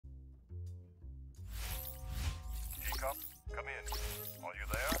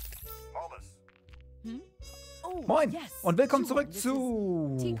Moin und willkommen zurück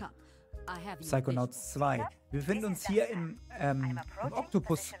zu Psychonauts 2. Wir befinden uns hier im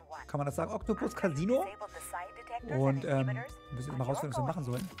Oktopus, kann man das sagen? Oktopus Casino. Und wir müssen jetzt mal rausfinden, was wir machen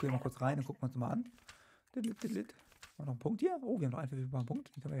sollen. Gehen wir mal kurz rein und gucken uns mal an. Haben wir noch einen Punkt hier? Oh, wir haben noch einen verfügbaren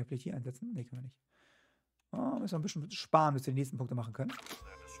Punkt. Den können wir ja vielleicht hier einsetzen. Ne, können wir nicht. Oh, müssen wir ein bisschen sparen, bis wir die nächsten Punkte machen können.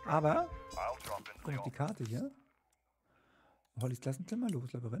 Aber, guck auf die Karte hier. Hollys Klassenzimmer,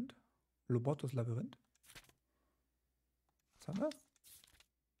 Lobos Labyrinth. Lobotos Labyrinth. Was haben wir?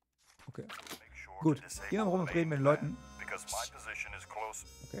 Okay. Gut. Gehen wir mal rum und reden mit den Leuten.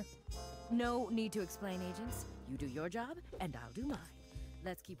 Okay. No need to explain, agents. You do your job, and I'll do mine.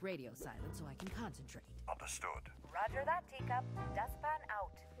 Let's keep radio silent so I can concentrate. Understood. Roger that, teacup. Dustpan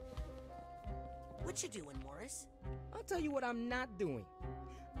out. What you doing, Morris? I'll tell you what I'm not doing.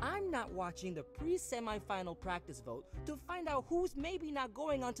 I'm not watching the pre-semi-final practice vote to find out who's maybe not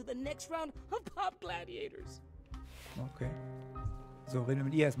going on to the next round of Pop Gladiators. Okay. So, reden wir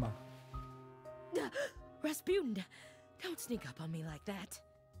mit ihr erstmal. Razputin, don't sneak up on me like that.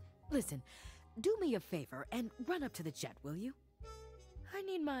 Listen, do me a favor and run up to the jet, will you? I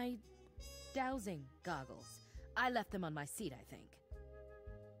need my dowsing goggles. I left them on my seat, I think.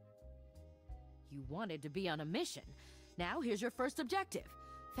 You wanted to be on a mission. Now here's your first objective.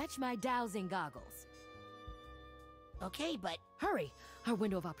 Fetch my dowsing goggles. Okay, but... Hurry! Our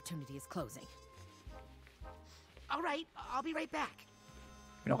window of opportunity is closing. All right, I'll be right back.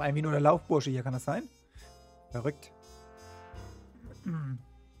 Ich bin auch irgendwie nur der Laufbursche hier, kann das sein? Verrückt.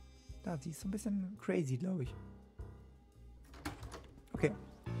 Da, sie ist so ein bisschen crazy, glaube ich. Okay,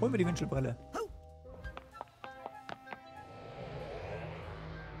 holen wir die Windschildbrille.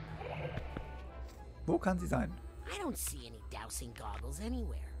 Wo kann sie sein? I don't see any dowsing goggles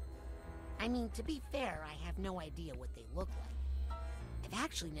anywhere. I mean, to be fair, I have no idea what they look like. I've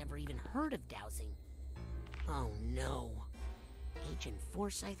actually never even heard of dowsing. Oh no. Agent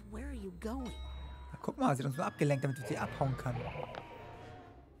Forsyth, where are you going? Na, guck mal, sie hat uns nur abgelenkt, damit sie abhauen kann.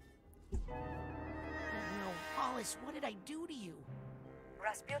 No, Hollis, what did I do to you?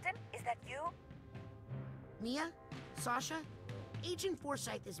 Razputin, is that you? Mia? Sasha? Agent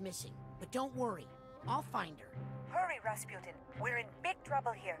Forsyth is missing, but don't worry. I'll find her. Hurry, Razputin. We're in big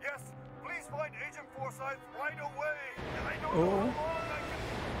trouble here. Yes, please find Agent Forsyth right away. I don't know how long I can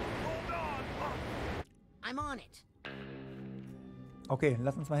hold on. I'm on it. Okay,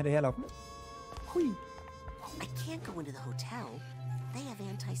 lass uns mal hinterherlaufen. Hui. I can't go into the hotel. They have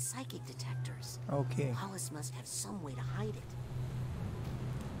anti-psychic detectors. Okay. Hollis must have some way to hide it.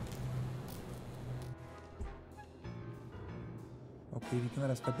 Okay, wie können wir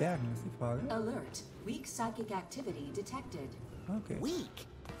das verbergen, ist die Frage. Alert. Weak psychic activity detected. Okay. Weak?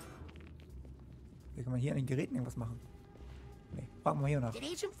 Wie kann man hier an den Geräten irgendwas machen? Nee, fragen wir mal hier nach. Did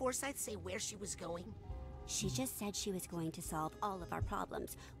Agent Forsyth say where she was going? She just said she was going to solve all of our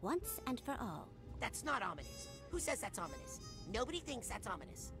problems, once and for all. That's not ominous. Who says that's ominous? Nobody thinks that's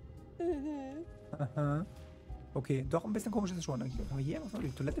ominous. Aha. Okay, doch ein bisschen komisch ist es schon. Dann haben wir hier irgendwas noch?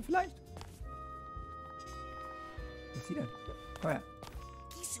 Die Toilette vielleicht? Was ist sie denn? Oh ja.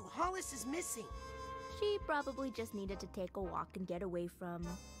 Kisu, Hollis is missing. She probably just needed to take a walk and get away from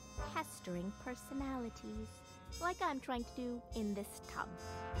pestering personalities, like I'm trying to do in this tub.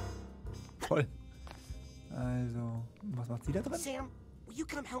 Toll. Also, was macht sie da drin? Sam, will you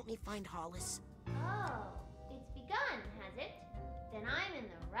come help me find Hollis? Oh, it's begun, has it? Then I'm in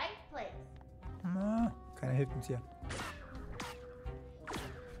the right place. Na, keiner hilft uns hier.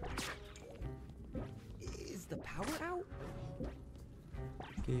 Is the power out?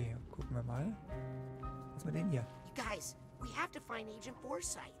 Okay, gucken wir mal. Was mit denen hier? You guys, we have to find Agent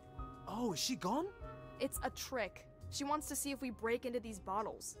Forsyth. Oh, is she gone? It's a trick. She wants to see if we break into these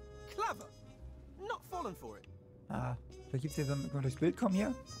bottles. Clever. Not falling for it. Ah, vielleicht gibt's hier so ein... Können wir durchs Bild kommen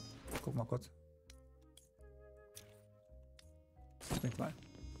hier? Guck mal kurz. Spring mal.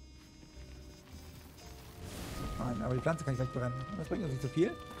 Nein, aber die Pflanze kann ich wegbrennen. Das bringt uns nicht so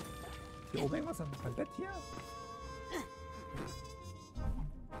viel. Hier oben irgendwas? Ein Bett hier?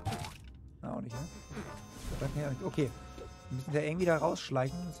 Auch nicht, ne? Okay. Wir müssen ja irgendwie da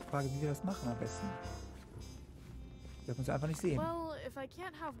rausschleichen. Das ist die Frage, wie wir das machen am besten. Wir dürfen uns einfach nicht sehen. Well, if I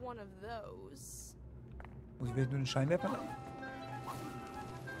can't have one of those. Muss ich wieder nur den Scheinwerfer nehmen?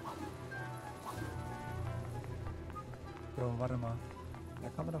 So, warte mal. Da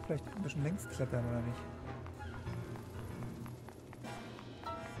kann man doch vielleicht ein bisschen längs klettern, oder nicht?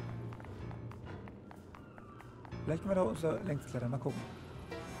 Vielleicht können wir da uns da längs klettern. Mal gucken.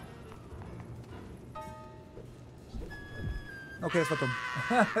 Okay, das war dumm.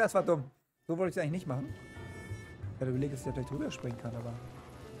 Das war dumm. So wollte ich es eigentlich nicht machen. Ich hatte überlegt, dass ich da vielleicht drüber springen kann, aber...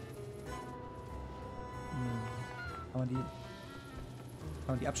 Kann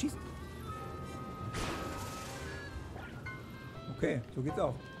man die abschießen? Okay, so geht's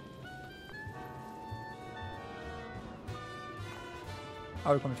auch.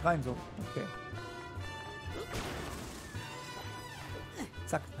 Aber ich komme nicht rein, so. Okay.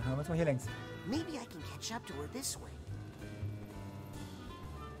 Zack, dann haben wir es mal hier längs. Maybe I can catch up to her this way.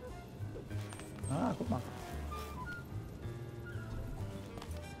 Ah, guck mal.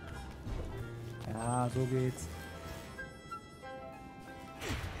 Ja, so geht's.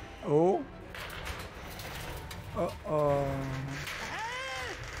 Oh. Oh, oh.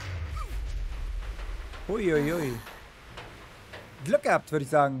 Uiuiui. Glück gehabt, würde ich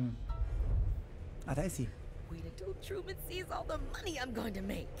sagen. Ah, da ist sie. Wait until Truman sees all the money I'm going to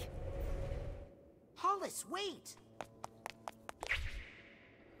make. Hollis, wait!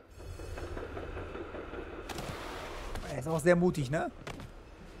 Er ist auch sehr mutig, ne?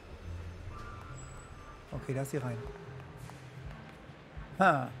 Okay, da ist sie rein.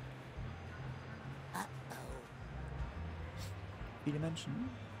 Ha. Viele Menschen.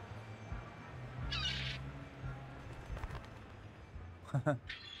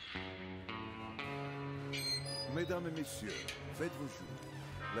 Mesdames et Messieurs, faites vos jours.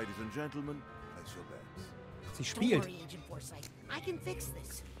 Ladies and gentlemen, place your bets. Sie spielt. Don't worry, Agent Forsyth. I can fix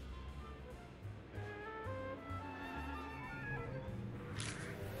this.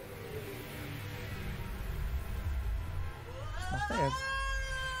 Was macht er jetzt?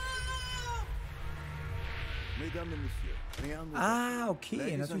 Mesdames et Messieurs, rien ne Ah,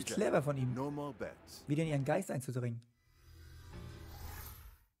 okay. Natürlich clever von ihm. No more bets. Wieder in ihren Geist einzudringen.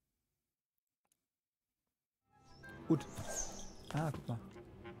 Gut. Ah, guck mal.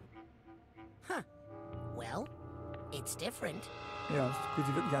 Huh. Well, it's different. Ja, das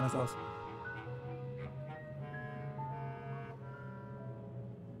sieht wirklich anders aus.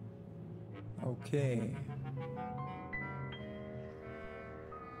 Okay.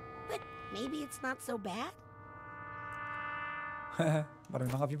 But maybe it's not so bad. Warte, wir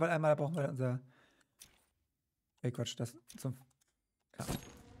machen auf jeden Fall einmal, da brauchen wir unser... Hey, Quatsch, das zum... Ja.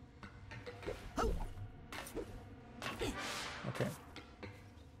 Okay.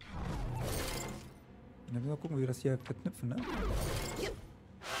 Dann müssen wir gucken, wie wir das hier verknüpfen, ne? Hier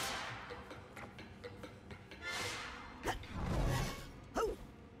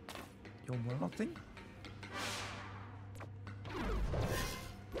oben wollen wir noch Ding.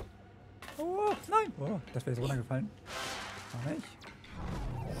 Oh, nein! Oh, das wäre jetzt runtergefallen. Mach nicht.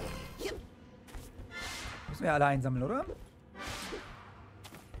 Müssen wir alle einsammeln, oder?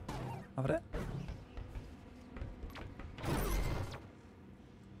 Aber der?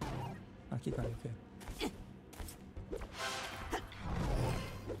 Ach, geht gar nicht, okay.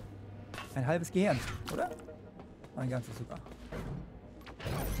 Ein halbes Gehirn, oder? Ein ganzes sogar.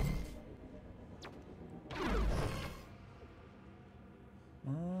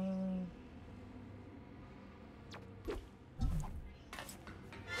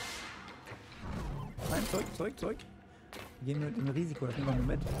 Nein, zurück. Wir gehen mit dem Risiko, das nehmen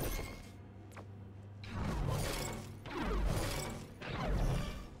wir mit.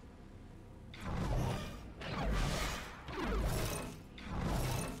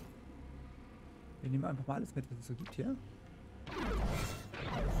 Wir nehmen einfach mal alles mit, was es so gibt hier.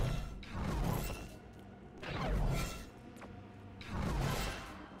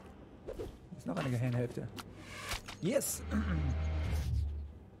 Hier ist noch eine Gehirnhälfte. Yes!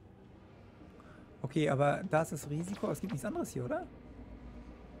 Okay, aber da ist das Risiko. Es gibt nichts anderes hier, oder?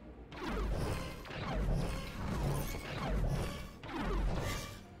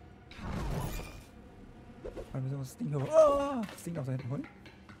 Dann müssen wir das Ding hier... Oh, das Ding auch da hinten holen.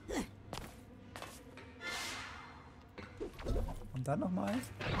 Und dann nochmal.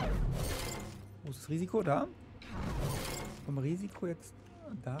 Wo ist das Risiko? Da. Vom Risiko jetzt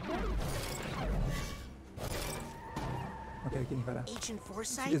da. Okay, geht nicht weiter. Agent Das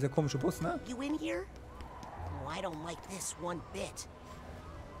Forsyth, ist dieser komische Bus, ne? you in here? Oh, I don't like this one bit.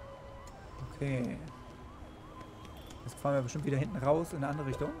 Okay. Jetzt fahren wir bestimmt wieder hinten raus in eine andere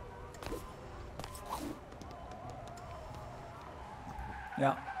Richtung.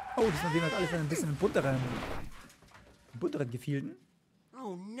 Ja. Oh, diesmal sehen wir das alles in ein bisschen bunteren Gefilden.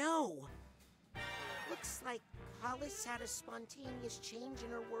 Oh no! Looks like Hollis had a spontaneous change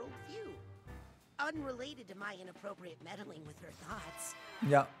in her worldview. Unrelated to my inappropriate meddling with her thoughts.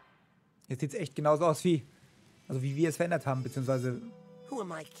 Ja. Jetzt sieht es echt genauso aus wie wir es verändert haben, beziehungsweise... Who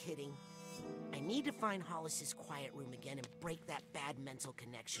am I kidding? I need to find Hollis's quiet room again and break that bad mental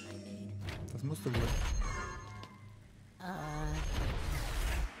connection I made. Das musst du wohl.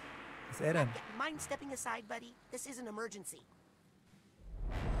 Was ist er denn? Mind stepping aside, buddy? This is an emergency.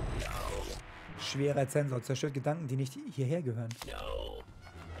 Schwerer Sensor. Zerstört Gedanken, die nicht hierher gehören.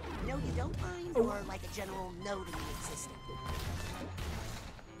 No, you don't mind? Or like a general no to me existing?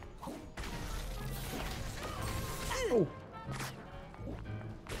 Oh.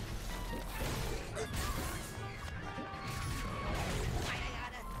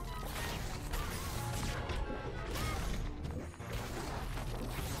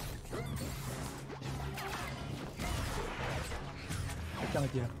 Ich kann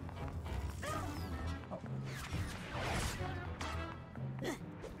mit dir. Oh.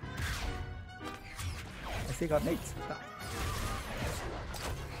 Ich sehe gerade nichts. Da.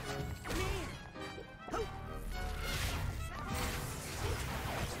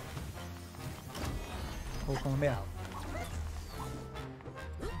 Oh, komm mehr.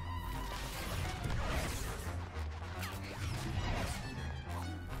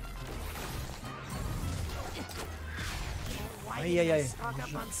 Eieiei.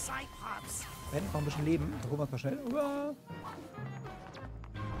 Wir hätten noch ein bisschen Leben. Da holen wir es mal schnell. Uah.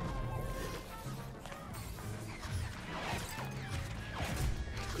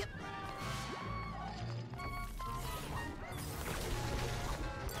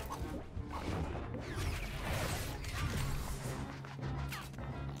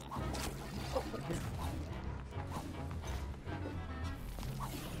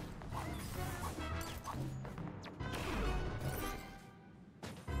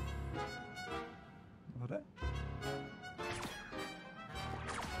 Warte.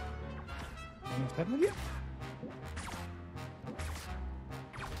 Jetzt treffen wir hier.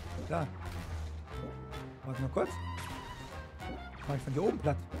 Da. Warte mal kurz. Mach ich von hier oben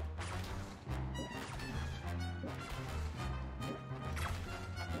platt.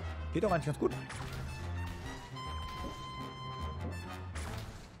 Geht doch eigentlich ganz gut.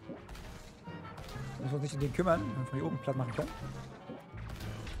 Müssen wir uns nicht um den kümmern, wenn wir von hier oben platt machen können.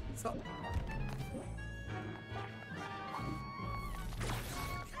 So.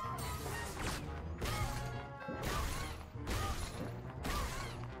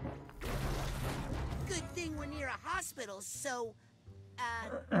 Good thing we're near a hospital, so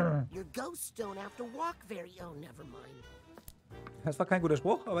your ghosts don't have to walk very. Oh, never mind. Das war kein guter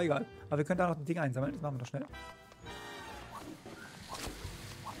Spruch, aber egal. Aber wir können da noch ein Ding einsammeln. Das machen wir doch schnell.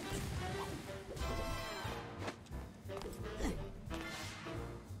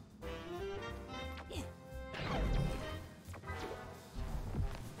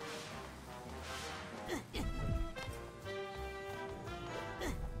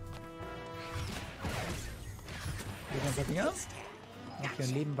 Hier ganze Dinger. Okay,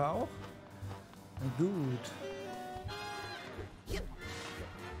 Leben war auch. Gut.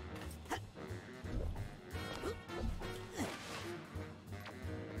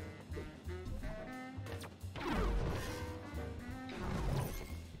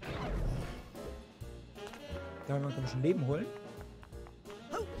 Da werden wir uns ein bisschen Leben holen.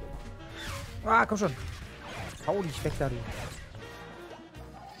 Ah, komm schon. Hau dich weg da, du.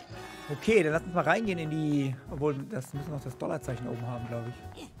 Okay, dann lass uns mal reingehen in die... Obwohl, das müssen wir noch das Dollarzeichen oben haben, glaube ich.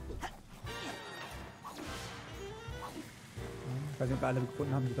 Ich weiß nicht, ob wir alle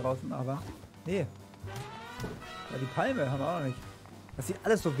gefunden haben, die draußen, aber... Nee. Ja, die Palme haben wir auch noch nicht. Das sieht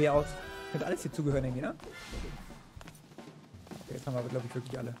alles so weh aus. Könnte alles hier zugehören irgendwie, ne? Okay, jetzt haben wir aber, glaube ich,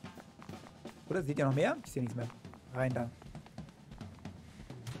 wirklich alle. Oder? Seht ihr noch mehr? Ich sehe nichts mehr. Rein da.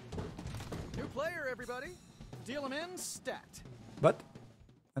 New player, everybody. Deal him in, stat. Was?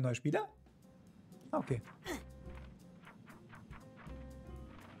 Ein neuer Spieler? Ah, okay.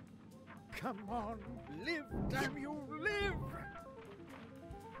 Come on, live, damn you, live!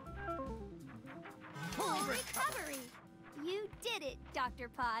 Full recovery! You did it, Dr.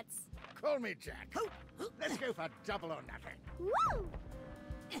 Potts. Call me Jack. Let's go for double or nothing. Woo!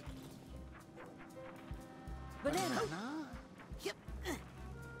 Banana. Yep.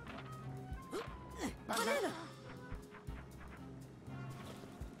 Banana.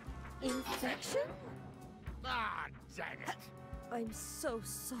 Infection? Ah, dang it. I'm so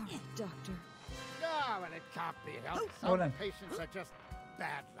sorry, Doctor. Ah, well, it can't be helped. Oh, Some nein. patients are just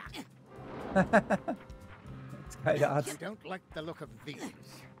bad luck. Das ist geil, der Arzt. I don't like the look of these.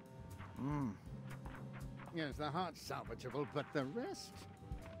 Yes, the heart's salvageable, but the rest?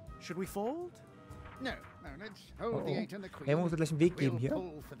 Should we fold? No, no, let's hold the 8 and the queen. Ja, man muss gleich einen Weg geben We'll hier.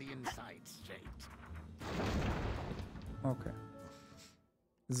 pull for the inside straight. Okay.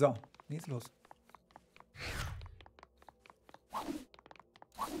 So, geht's los.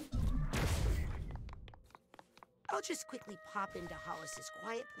 I'll just quickly pop into Hollis's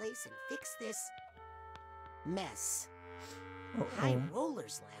quiet place and fix this mess. High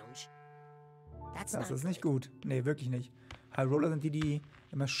Rollers Lounge? Das ist nicht gut. Nee, wirklich nicht. High Roller sind die, die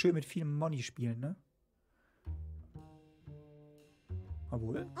immer schön mit viel Money spielen, ne?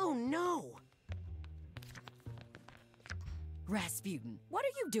 Obwohl. Oh no! Razputin, what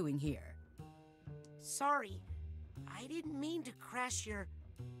are you doing here? Sorry, I didn't mean to crash your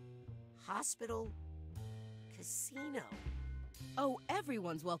hospital casino. Oh,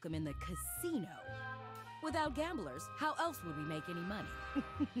 everyone's welcome in the casino. Without gamblers, how else would we make any money?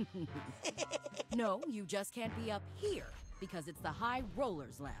 No, you just can't be up here, because it's the High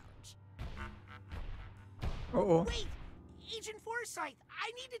Rollers Lounge. Oh. Wait! Agent Forsyth,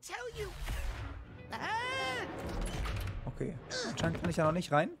 I need to tell you! Ah! Okay. Anscheinend kann ich ja noch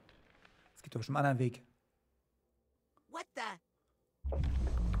nicht rein. Es gibt doch schon einen anderen Weg. What the?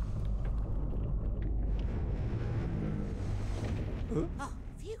 Oh,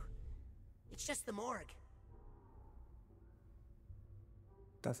 phew. It's just the morgue.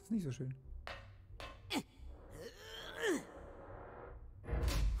 Das ist nicht so schön.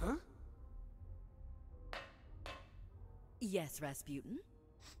 Huh? Yes, Razputin?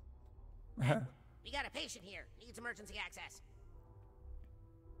 We got a patient here. Needs emergency access.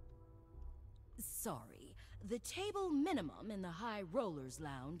 Sorry. The table minimum in the High Rollers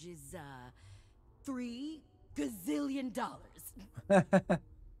Lounge is, $3 gazillion.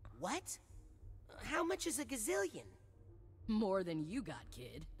 What? How much is a gazillion? More than you got,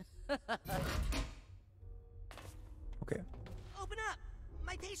 kid. Okay. Open up!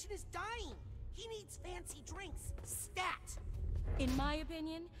 My patient is dying! He needs fancy drinks. Stat! In my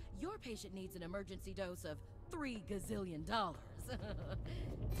opinion, your patient needs an emergency dose of $3 gazillion.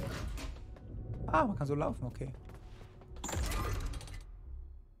 Ah, man kann so laufen, okay.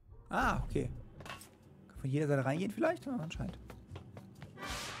 Ah, okay. Kann von jeder Seite reingehen vielleicht? Ja, anscheinend.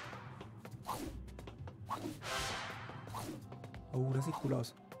 Oh, das sieht cool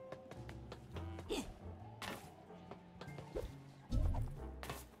aus.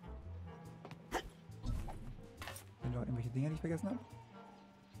 Sind noch irgendwelche Dinge, die ich vergessen habe?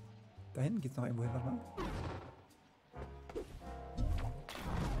 Da hinten geht's noch irgendwo hin, warte mal.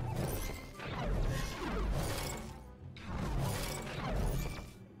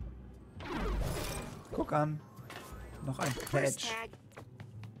 Guck an. Noch ein Patch.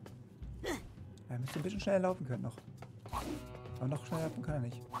 Er müsste ein bisschen schneller laufen können noch. Aber noch schneller laufen kann er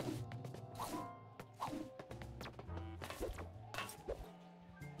nicht.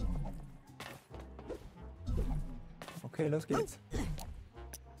 Okay, los geht's.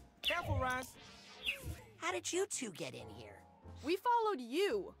 Careful, Raz. How did you two get in here? We followed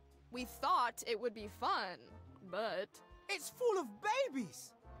you. We thought it would be fun, but... It's full of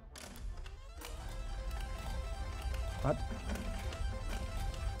babies! What?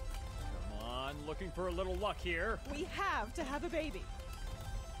 Come on, looking for a little luck here. We have to have a baby.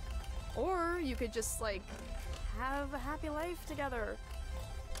 Or you could just, like, have a happy life together.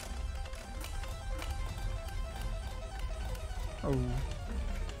 Oh.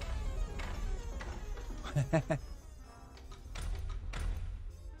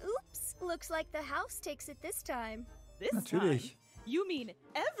 Oops, looks like the house takes it this time. This Natürlich. time? You mean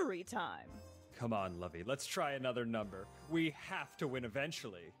every time? Come on, Lovey, let's try another number. We have to win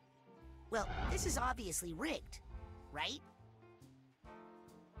eventually. Well, this is obviously rigged, right?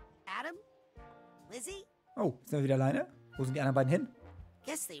 Adam? Lizzie? Oh, sind wir wieder alleine? Wo sind die anderen beiden hin?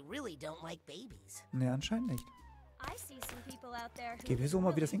 Guess they really don't like babies. Ne, anscheinend nicht. I see some people out there who Okay, wir suchen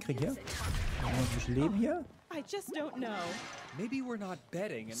mal, wie wir das hinkriegen hier. Wir haben ein bisschen Leben hier. I just don't know. Maybe we're not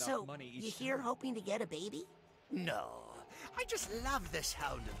betting enough So, money each you here hoping to get a baby? No. I just love the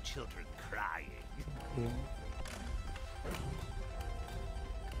sound of children crying. Okay.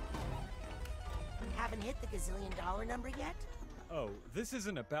 Haven't hit the gazillion-dollar number yet? Oh, this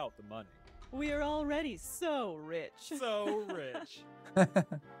isn't about the money. We're already so rich. So rich.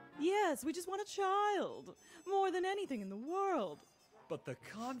 Yes, we just want a child. More than anything in the world. But the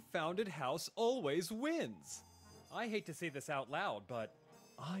confounded house always wins. I hate to say this out loud, but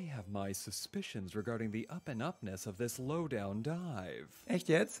I have my suspicions regarding the up-and-upness of this low-down dive. Echt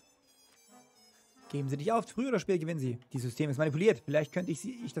jetzt? Geben Sie nicht auf, früher oder später gewinnen Sie. Dieses System ist manipuliert. Vielleicht könnte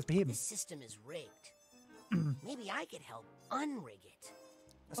ich das beheben. This system is rigged. Maybe I could help unrig it.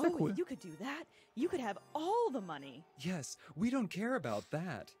 Das wäre cool. You could do that. You could have all the money. Yes, we don't care about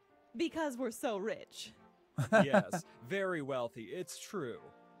that. Because we're so rich. Yes, very wealthy, it's true.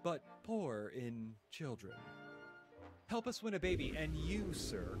 But poor in children. Help us win a baby, and you,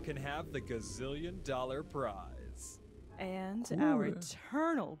 sir, can have the gazillion-dollar prize. And Ooh. our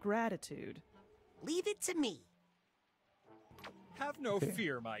eternal gratitude. Leave it to me. Have no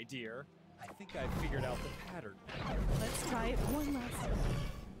fear, my dear. I think I've figured out the pattern. Let's try it one last time.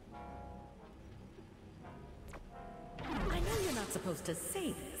 not supposed to say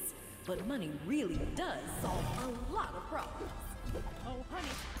this, but money really does solve a lot of problems. Oh, honey,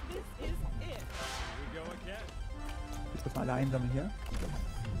 this is it. Here we go again. Ich muss mal alle einsammeln hier.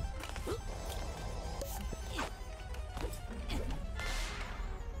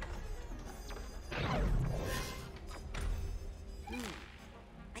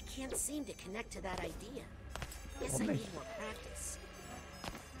 I can't seem to connect to that idea. Guess I need more practice.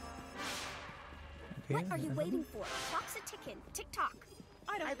 What are you waiting for? Clock's a ticking. Tick-tock.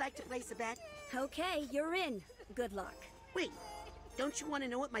 I'd like to place a bet. Okay, you're in. Good luck. Wait, don't you want to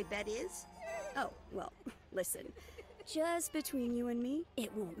know what my bet is? Oh, well, listen. Just between you and me, it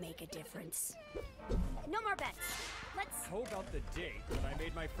won't make a difference. No more bets. Let's... How about the date when I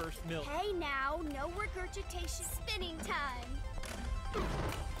made my first milk? Hey now, no regurgitation. Spinning time.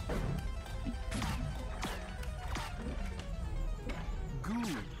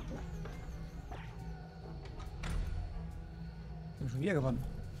 Good. Ich habe schon wieder gewonnen.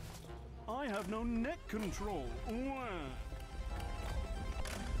 I have no neck control.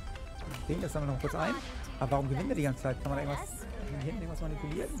 Den sammeln wir noch kurz ein. Aber warum gewinnen wir die ganze Zeit? Kann man da irgendwas hier hinten irgendwas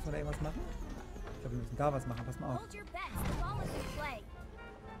manipulieren? Muss man da irgendwas machen? Ich glaube, wir müssen da was machen. Pass mal auf.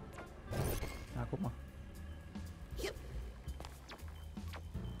 Na, guck mal.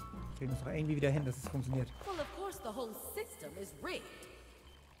 Kriegen wir es doch irgendwie wieder hin, dass es funktioniert. Well, of course the whole system is rigged.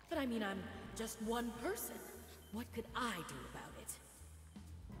 But I mean, I'm just one person. What could I do about it?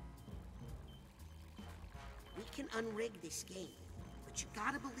 We can unrig this game, but you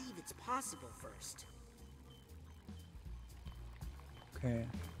gotta believe it's possible first. Okay.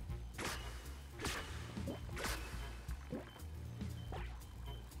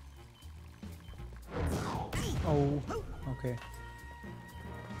 Oh, okay.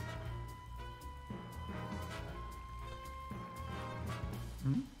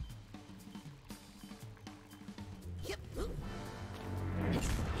 Hm?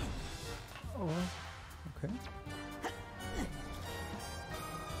 Oh, okay.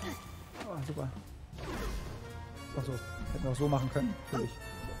 Oh, super. Achso, hätten wir auch so machen können, natürlich.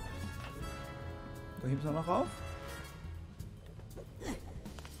 Da hebst du noch rauf.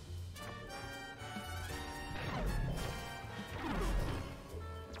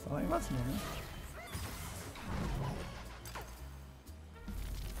 Ist noch irgendwas? Nee, ne?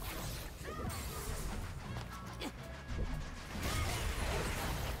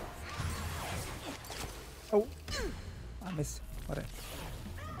 Oh! Ah, Mist. Warte.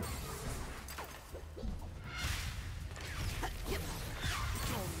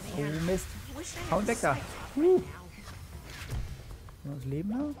 Oh, Mist. Hau ihn weg da. Das Leben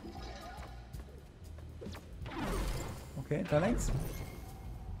noch? Okay, da längs.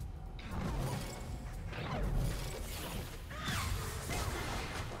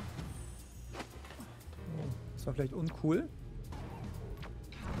 Das war vielleicht uncool.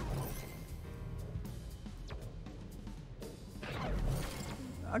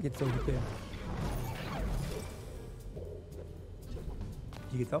 Ah, geht's so, okay.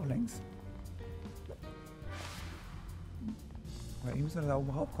 Hier geht's auch längs. Aber irgendwie müssen wir da oben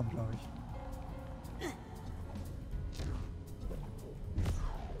raufkommen, glaube ich.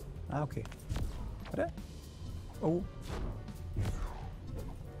 Ah, okay. Warte. Oh.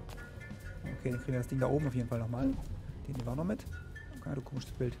 Okay, dann kriegen wir das Ding da oben auf jeden Fall nochmal. Den nehmen wir auch noch mit. Okay, du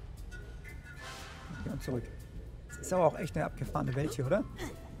komisches Bild. Okay, und zurück. Das ist aber auch echt eine abgefahrene Welt hier, oder?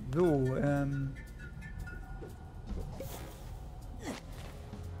 So,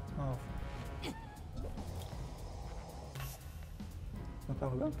 auf. Noch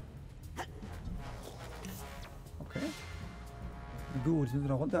darüber? Okay. Gut, sind wir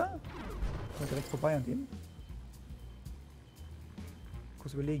noch runter? Mal direkt vorbei an dem.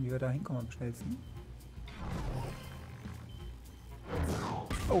 Kurz überlegen, wie wir da hinkommen am schnellsten.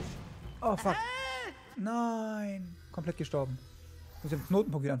 Oh! Oh, fuck! Nein! Komplett gestorben. Ich muss den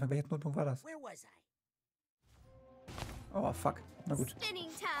Knotenpunkt wieder anfangen. Welcher Knotenpunkt war das? Oh, fuck. Na gut.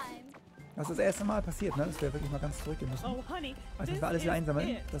 Das ist das erste Mal passiert, ne? Dass wir wirklich mal ganz zurückgehen müssen. Oh, honey, also, wenn wir alles wieder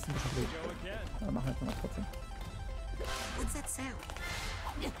einsammeln, das ist ein bisschen blöd. Aber machen wir jetzt mal trotzdem. What's that sound?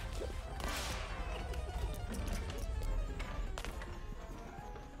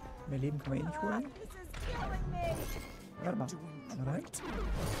 Mehr Leben können wir eh nicht holen. Warte mal. Rein.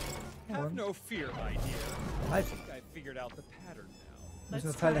 Have no fear, my dear. Halt. I figured out the pattern now. Müssen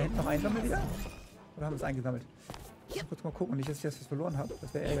wir das Teil da hinten noch einsammeln wieder? Oder haben wir es eingesammelt? Ich muss kurz mal gucken, nicht, dass ich das verloren habe.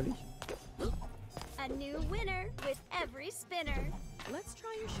 Das wäre ärgerlich. A new winner with every spinner. Let's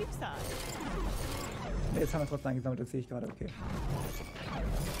try your sheep side. Jetzt haben wir trotzdem eingesammelt, das sehe ich gerade, okay.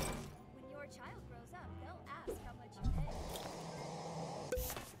 When your child grows up, they'll ask how much you pay.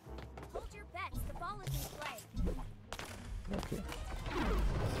 Hold your bets, the ball is in play. Okay.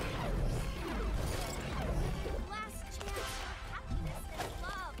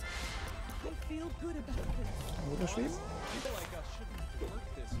 Oder schweben?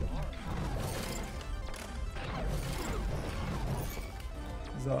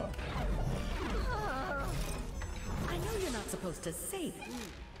 So. I know you're not supposed to say that.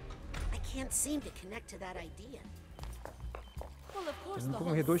 I can't seem to connect to that idea. Well, of course, the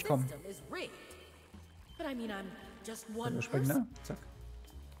whole system is rigged. But I mean, I'm just one person. Ne? Zack.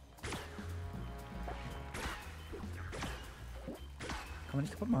 Kann man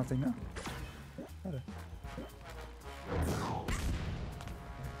nicht kaputt machen, ne? Warte.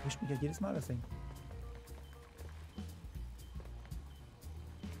 Wischt mich ja jedes Mal das Ding.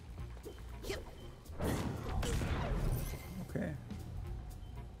 Okay.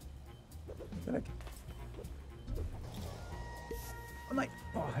 Ist er weg. Oh nein!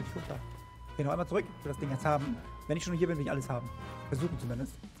 Oh, halt ich runter. Okay, noch einmal zurück. Ich will das Ding jetzt haben. Wenn ich schon hier bin, will ich alles haben. Versuchen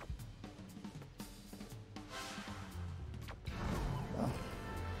zumindest. Ja.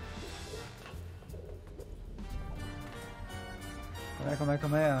 Komm her, komm her,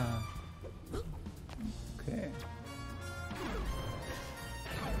 komm her. Okay.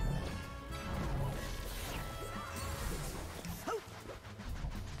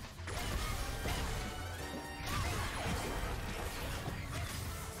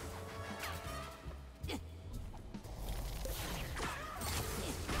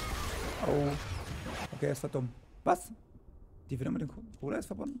 Oh. Okay, das war dumm. Was? Die Verbindung mit dem Bruder ist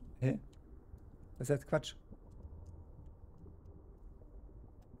verbunden? Hä? Das ist jetzt Quatsch.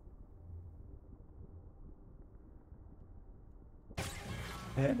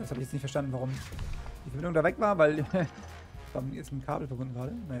 Hä? Das habe ich jetzt nicht verstanden, warum die Verbindung da weg war, weil ist ein Kabel verbunden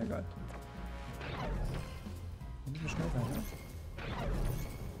gerade. Naja, egal. Wir müssen schnell sein, ne?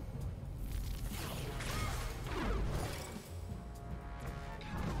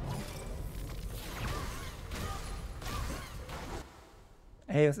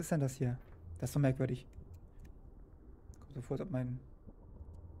 Ey, was ist denn das hier? Das ist so merkwürdig. Kommt so vor, als ob mein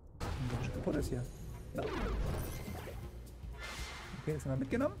Tisch kaputt ist hier. Ja. Okay, das haben wir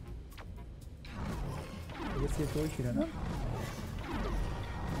mitgenommen. Und jetzt hier durch wieder, ne?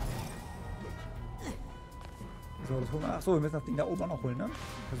 So, das holen wir. Achso, wir müssen das Ding da oben auch noch holen, ne?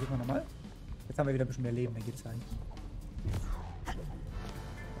 Versuchen wir nochmal. Jetzt haben wir wieder ein bisschen mehr Leben, dann geht es eigentlich.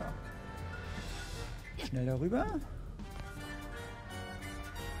 Ja. Schnell darüber.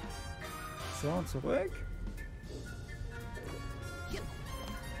 So, und zurück.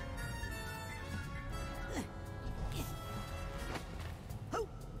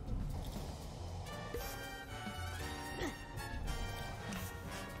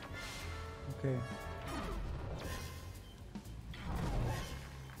 Okay.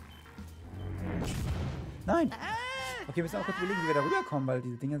 Nein! Okay, wir müssen auch kurz überlegen, wie wir da rüberkommen, weil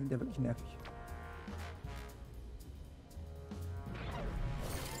diese Dinger sind ja wirklich nervig.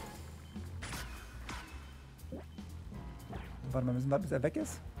 Warte mal, müssen wir warten, bis er weg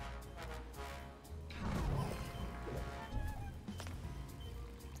ist?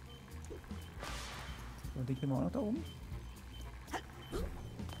 Und den kriegen wir auch noch da oben.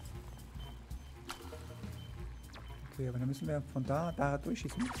 Okay, aber dann müssen wir von da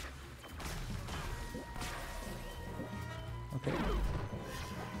durchschießen. Okay.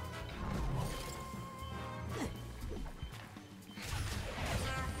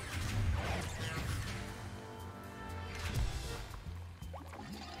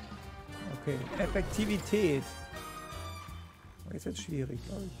 Okay, Effektivität. Aber jetzt wird es schwierig,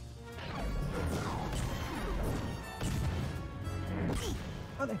 glaube ich.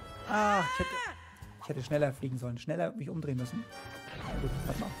 Oh ne. Ah, ich hätte schneller fliegen sollen. Schneller mich umdrehen müssen. Gut,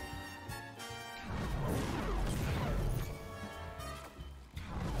 warte mal.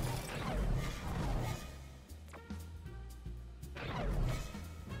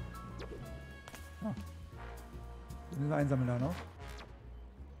 Ah. Das müssen wir einsammeln da noch.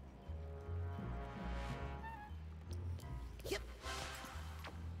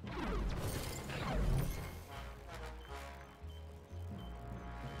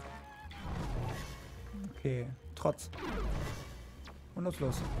 Okay, trotz. Und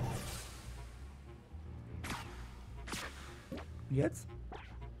los. Und jetzt?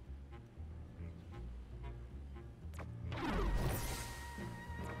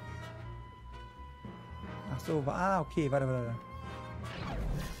 Ach so, okay, warte.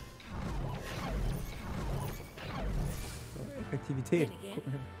 So, Effektivität.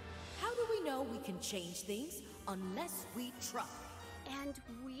 Gucken. How do we know we can change things unless we try? And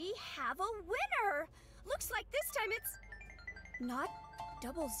we have a winner! Looks like this time it's not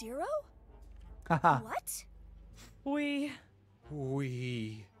 00? Haha. What? We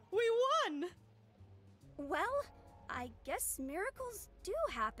won! Well, I guess miracles do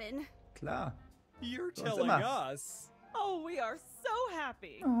happen. Klar. You're Sonst telling immer. us. Oh, we are so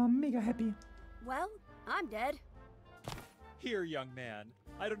happy. Oh, mega happy. Well, I'm dead. Here, young man.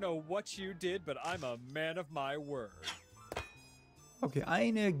 I don't know what you did, but I'm a man of my word. Okay,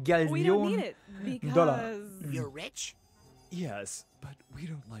 eine We don't Gazillion need it Dollar. because... You're rich? Yes, but we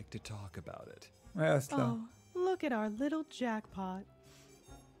don't like to talk about it. Ja, ist klar. Oh, look at our little jackpot.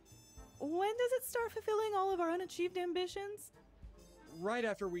 When does it start fulfilling all of our unachieved ambitions? Right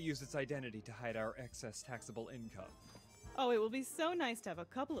after we use its identity to hide our excess taxable income. Oh, it will be so nice to have a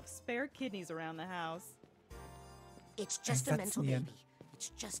couple of spare kidneys around the house. It's just a mental Ersatznieren. baby. It's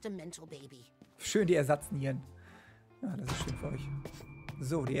just a mental baby. Schön die Ersatznieren. Ja, das ist schön für euch.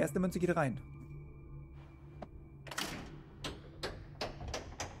 So, die erste Münze geht rein.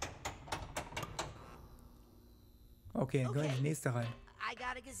 Okay, dann gehen wir in die nächste rein. I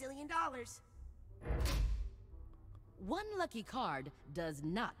got a gazillion. One lucky card does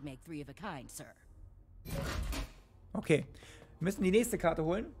not make three of a kind, sir. Okay, wir müssen die nächste Karte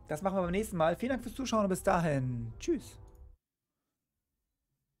holen. Das machen wir beim nächsten Mal. Vielen Dank fürs Zuschauen und bis dahin. Tschüss.